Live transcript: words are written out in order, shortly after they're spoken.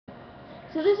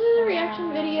So this is a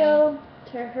reaction video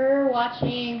to her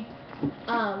watching,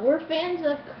 we're fans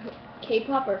of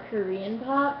K-pop or Korean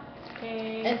pop,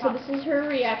 and so this is her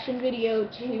reaction video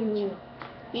to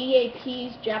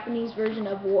BAP's Japanese version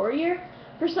of Warrior.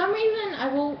 For some reason, I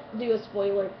will do a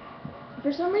spoiler,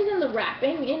 for some reason the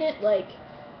rapping in it, like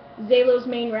Zalo's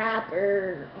main rap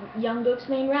or Jungkook's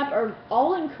main rap, are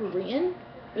all in Korean,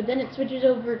 but then it switches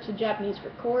over to Japanese for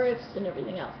chorus and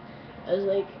everything else. I was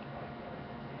like,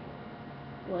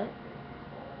 what?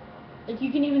 Like,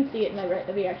 you can even see it in my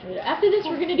reaction video. After this,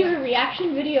 we're gonna do a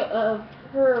reaction video of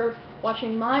her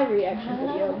watching my reaction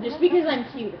video, just because I'm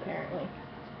cute, apparently.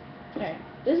 Alright,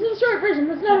 this is a short version.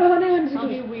 That's not how anyone's I'll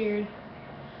be weird.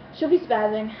 She'll be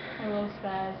spazzing. I will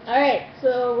spaz. Alright,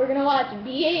 so we're gonna watch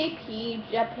BAP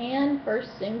Japan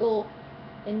first single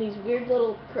in these weird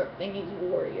little crook thingies,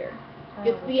 Warrior.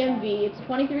 It's the MV. It's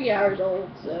 23 hours old,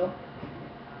 so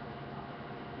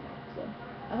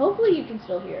hopefully you can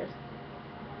still hear us.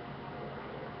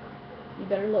 You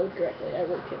better load correctly. I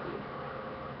will kill you.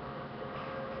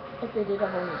 Okay, did I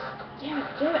hold this? Damn it!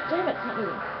 Damn it! Damn it! It's not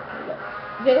moving. There we go.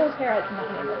 Zalo's hair, I cannot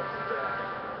handle it.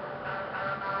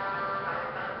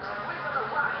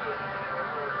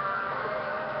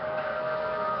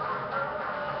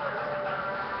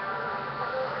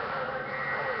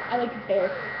 I like his hair.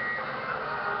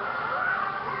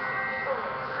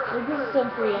 Like, this is so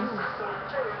Korean.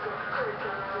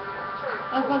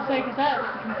 I was about to say, because that's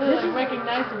completely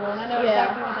recognizable, and I know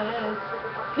exactly what that is.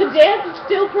 The dance is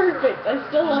still perfect. I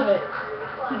still love it.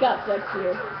 He got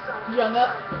sexier.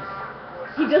 Jungkook.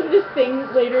 He does this thing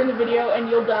later in the video, and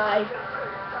you'll die.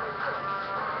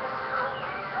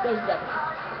 There's definitely.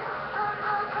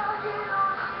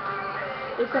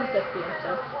 There's some sexy and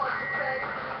stuff.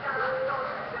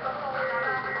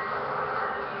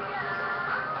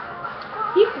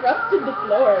 He thrusted the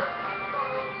floor.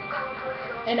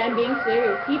 And I'm being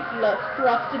serious. He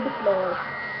thrusted the floor.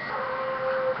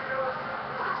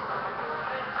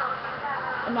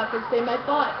 I'm not going to say my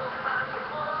thought.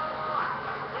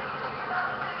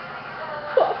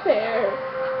 What hair?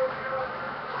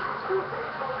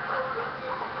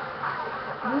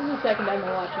 This is the second time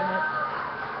I'm watching it.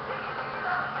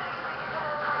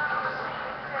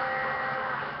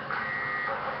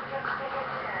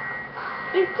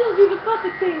 They still do the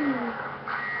puppet thing.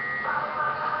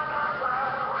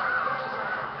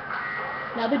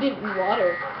 Now they did it in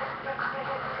water.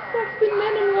 Sexy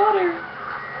men in water.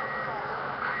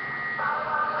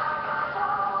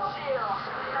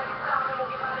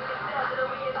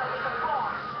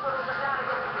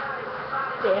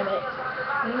 Damn it.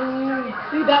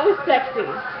 Dude, that was sexy.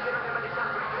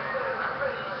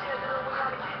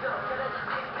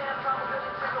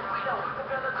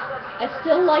 I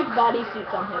still like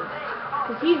bodysuits on him.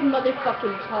 Because he's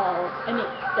motherfucking tall and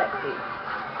it's sexy.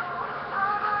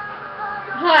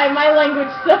 Hi, my language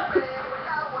sucks.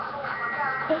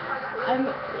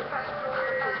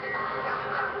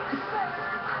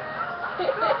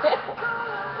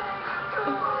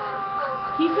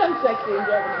 He sounds sexy in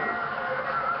Japanese.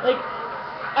 Like,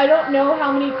 I don't know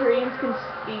how many Koreans can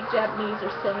speak Japanese or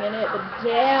sing in it, but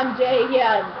damn,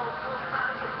 yeah.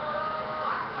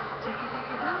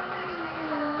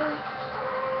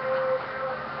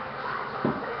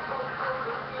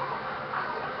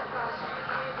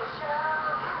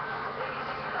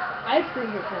 I agree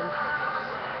with him.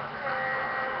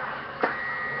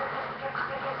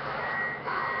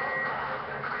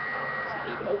 It's not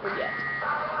even over yet.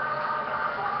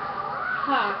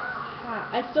 Ha!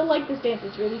 I still like this dance,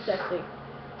 it's really sexy.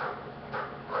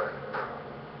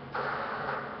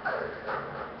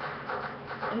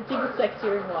 And it's even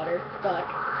sexier in water. Fuck.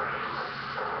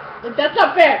 Like, that's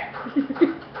not fair! He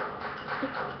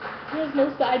has no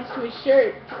sides to his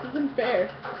shirt. This isn't fair.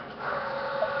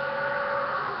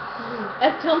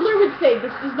 As Tumblr would say,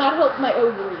 this does not help my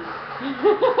ovaries.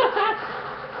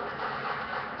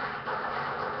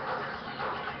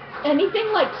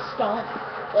 Anything like stomp,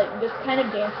 like this kind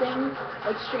of dancing,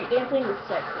 like street dancing, is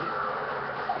sexy.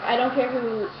 I don't care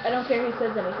who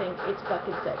says anything, it's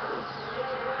fucking sexy.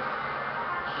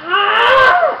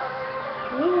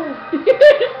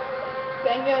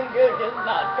 Bang Jungkook is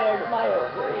not fair to my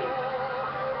ovaries.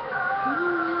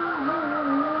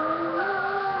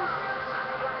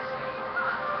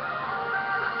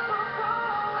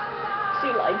 She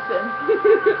likes him.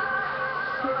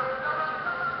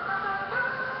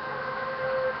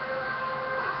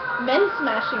 Men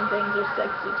smashing things are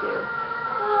sexy too.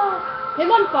 Him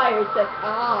on fire is sexy.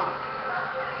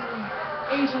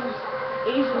 Asians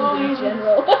in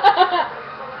general. I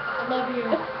love you.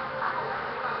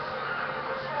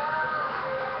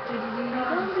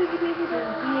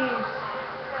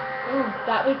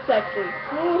 That was sexy.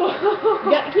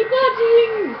 You gotta keep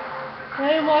watching!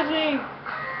 I am watching.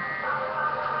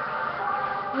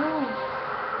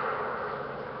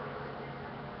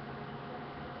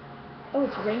 Oh,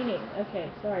 it's raining.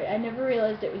 Okay, sorry. I never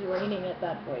realized it was raining at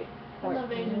that point. I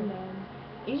love Asian men.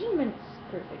 Asian men's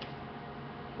perfect.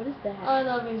 What is that? I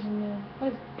love Asian men.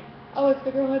 What is... Oh, it's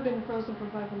the girl who had been frozen for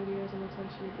 500 years and looks like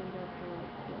she would been dead for like...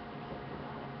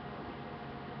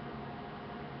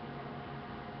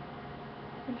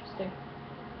 Interesting.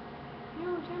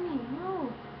 No, Jimmy,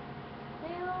 no.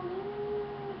 Tell me.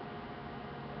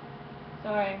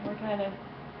 Sorry, we're kind of...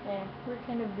 We're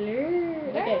kind of blurred.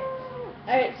 Okay.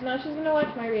 Alright, so now she's gonna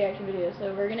watch my reaction video,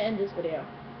 so we're gonna end this video.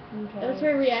 Okay. That was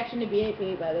her reaction to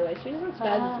BAP, by the way. She doesn't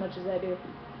spaz as much as I do.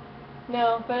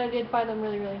 No, but I did find them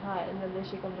really, really hot, and then they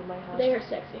should come to my house. They are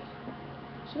sexy.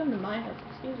 Should come to my house,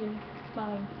 excuse me.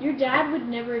 Fine. Your dad would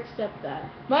never accept that.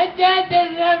 My dad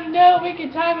doesn't have no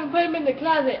wicked time and put him in the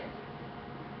closet.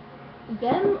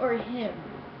 Them or him?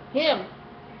 Him.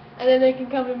 And then they can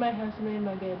come to my house and lay in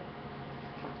my bed.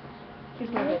 He's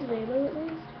my bed. Zaylo at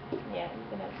least? Yeah, he's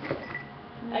gonna have to.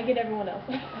 I get everyone else.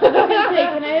 I was gonna say,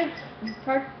 can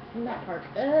I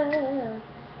have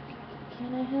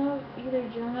can I have either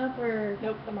Jonah or...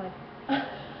 Nope, come on.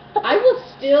 I will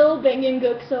still bang in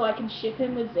Gook so I can ship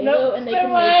him with Zaylo Nope, and they can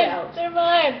make out. They're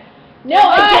mine. No,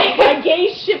 I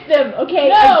gay ship them, okay?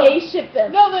 No. I gay ship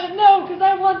them. No, because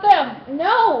I want them.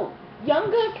 No!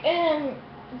 Jungkook and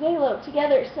Zaylo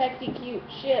together, sexy, cute,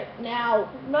 ship, now.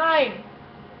 Mine.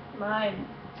 Mine.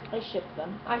 I ship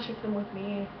them. I ship them with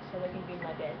me so they can be in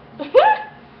my bed.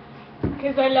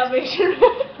 Because I love Asian.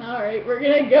 Alright, we're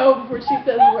gonna go before she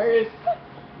says worse.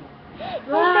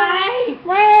 Bye!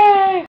 Bye!